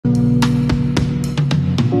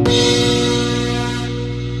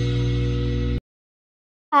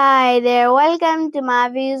Hi there, welcome to my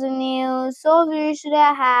views and news. So here today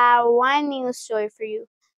I have one news story for you.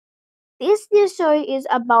 This news story is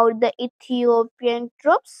about the Ethiopian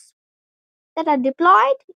troops that are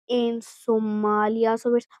deployed in Somalia.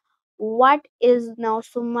 What is now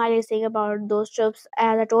Somalia saying about those troops?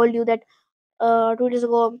 As I told you that 2 days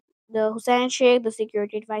ago, the Hussein Sheikh, the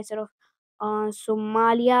security advisor of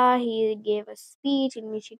Somalia, he gave a speech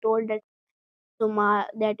in which he told that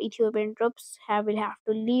that Ethiopian troops will have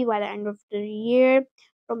to leave by the end of the year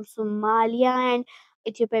from Somalia, and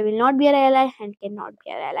Ethiopia will not be our ally and cannot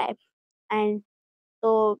be our ally. And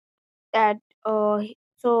so that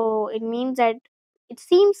so it means that it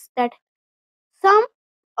seems that some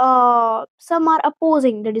some are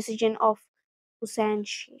opposing the decision of Hussein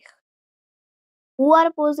Sheikh. Who are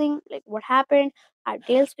opposing? Like what happened? Our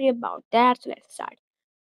tales for you about that. So let's start.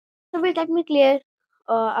 So wait, let me clear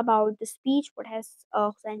about the speech. What has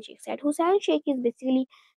Hussein Sheikh said? Hussein Sheikh is basically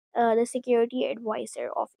the security advisor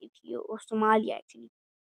of of Somalia actually.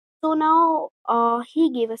 So now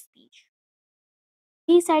he gave a speech.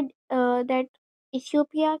 He said that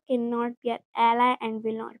Ethiopia cannot be an ally and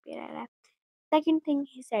will not be an ally. Second thing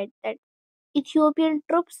he said that Ethiopian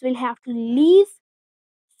troops will have to leave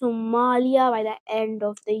Somalia by the end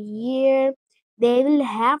of the year. They will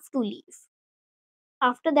have to leave.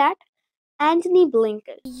 After that, Anthony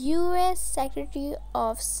Blinken, US Secretary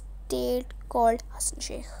of State, called Hassan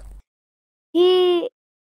Sheikh. He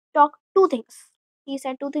talked two things. He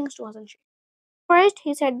said two things to Hassan Sheikh. First,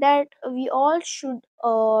 he said that we all should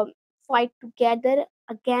fight together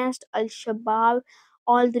against Al Shabaab.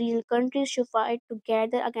 All the real countries should fight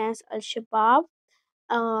together against Al Shabaab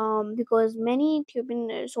because many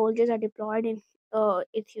Ethiopian soldiers are deployed in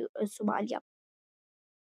Somalia.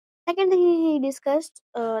 Second thing he discussed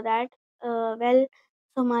that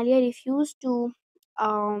Somalia refused to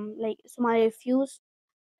Somalia refused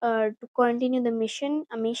to continue the mission,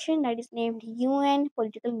 a mission that is named UN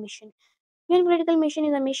Political Mission. UN Political Mission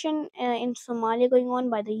is a mission in Somalia going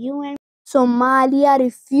on by the UN. Somalia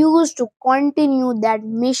refused to continue that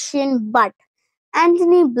mission, but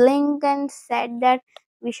Anthony Blinken said that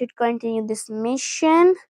we should continue this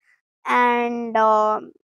mission, and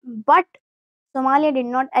but Somalia did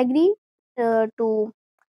not agree to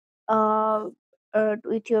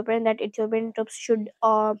Ethiopian that Ethiopian troops should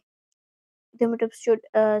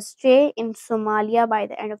stay in Somalia by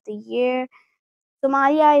the end of the year.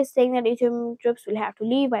 Somalia is saying that Ethiopian troops will have to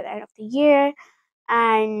leave by the end of the year,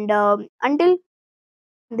 and until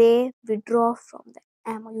they withdraw from the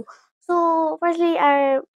MOU. So, firstly,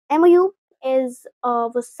 our MOU is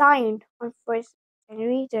was signed on 1st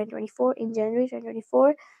January 2024. In January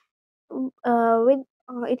 2024, with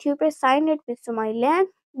Ethiopia signed it with Somaliland,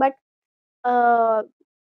 but uh,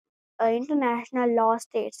 international law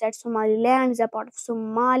states that Somaliland is a part of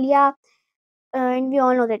Somalia, and we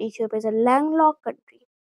all know that Ethiopia is a landlocked country.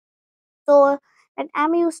 So, that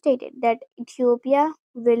MOU stated that Ethiopia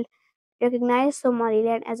will recognize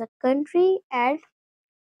Somaliland as a country, and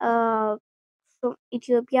uh, so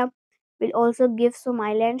Ethiopia will also give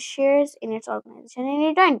Somaliland shares in its organization in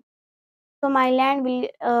return. Somaliland will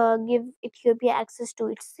give Ethiopia access to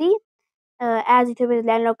its sea, as Ethiopia is a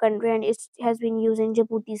landlocked country and it has been using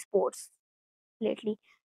Djibouti's ports lately,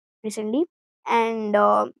 recently. And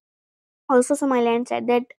also, Somaliland said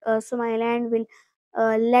that Somaliland will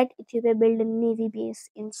let Ethiopia build a navy base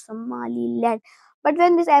in Somaliland. But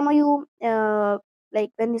when this MOU,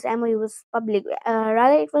 when this MOU was public,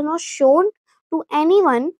 rather it was not shown to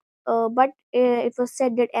anyone. But it was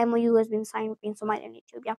said that MOU has been signed between Somalia and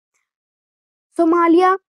Ethiopia.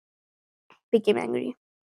 Somalia became angry.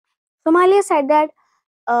 Somalia said that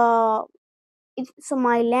uh,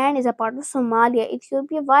 Somaliland is a part of Somalia.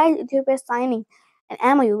 Ethiopia, why is Ethiopia signing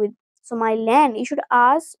an MOU with Somaliland?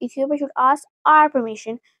 Ethiopia should ask our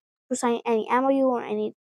permission to sign any MOU or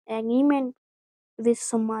any agreement with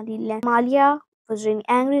Somaliland. Somalia was really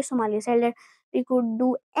angry. Somalia said that we could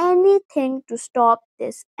do anything to stop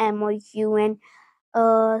this MOU. And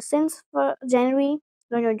since for January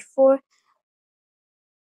 2024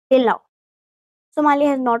 till now, Somalia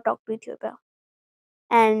has not talked to Ethiopia.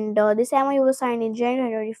 And this MOU was signed in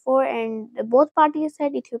January 2024, and both parties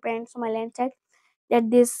said, Ethiopia and Somaliland said,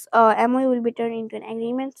 that this MOU will be turned into an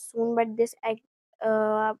agreement soon, but this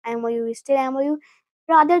MOU is still MOU.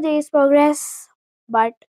 Rather, there is progress,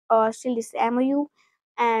 but still this MOU,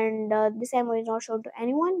 and this MOU is not shown to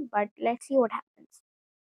anyone, but let's see what happens.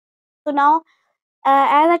 So now,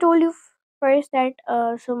 as I told you first, that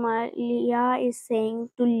Somalia is saying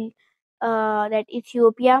to that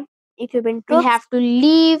Ethiopian troops will have to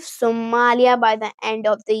leave Somalia by the end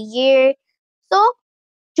of the year. So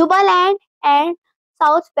Jubaland and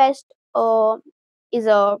Southwest is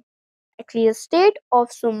actually a state of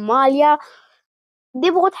Somalia. They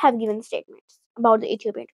both have given statements about the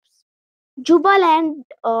Ethiopian troops. Jubaland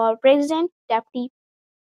President Deputy,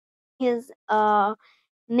 his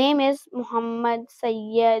name is Muhammad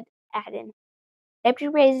Sayyid Aden.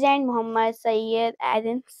 Deputy President Muhammad Sayyid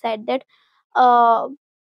Aden said that uh,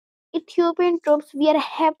 Ethiopian troops, we are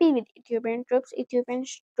happy with Ethiopian troops. Ethiopian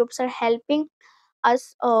troops are helping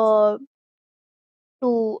us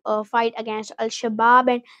to fight against Al Shabaab,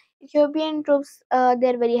 and Ethiopian troops,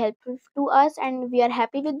 they're very helpful to us and we are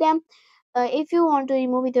happy with them. If you want to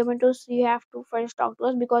remove Ethiopian troops, you have to first talk to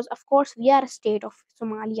us, because of course we are a state of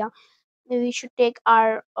Somalia. We should take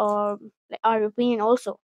our opinion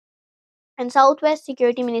also. And Southwest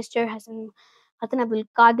Security Minister Hassan Abdul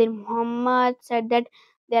Qadir Muhammad said that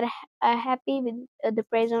they are happy with the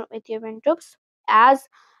presence of Ethiopian troops, as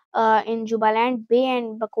in Jubaland, Bay,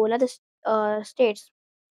 and Bakola, states,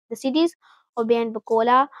 the cities of Bay and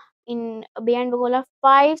Bakola. In Bay and Bakola,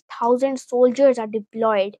 5,000 soldiers are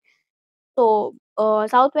deployed. So,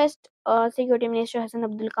 Southwest Security Minister Hassan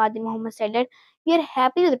Abdul Qadir Muhammad said that we are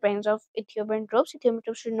happy with the presence of Ethiopian troops. Ethiopian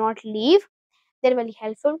troops should not leave. They're very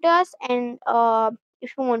helpful to us, and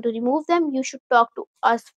if you want to remove them, you should talk to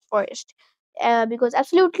us first, because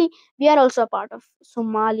absolutely we are also a part of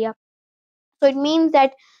Somalia. So it means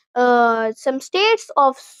that some states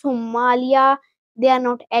of Somalia, they are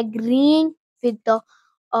not agreeing with the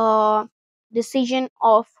uh, decision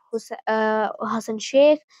of Hassan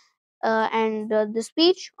Sheikh, and the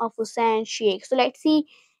speech of Hussein Sheikh. So let's see,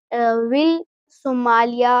 will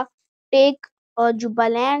Somalia take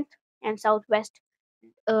Jubaland and Southwest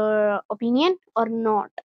opinion or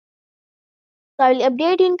not? So I will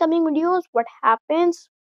update you in coming videos what happens.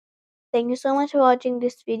 Thank you so much for watching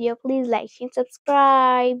this video. Please like and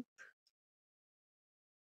subscribe.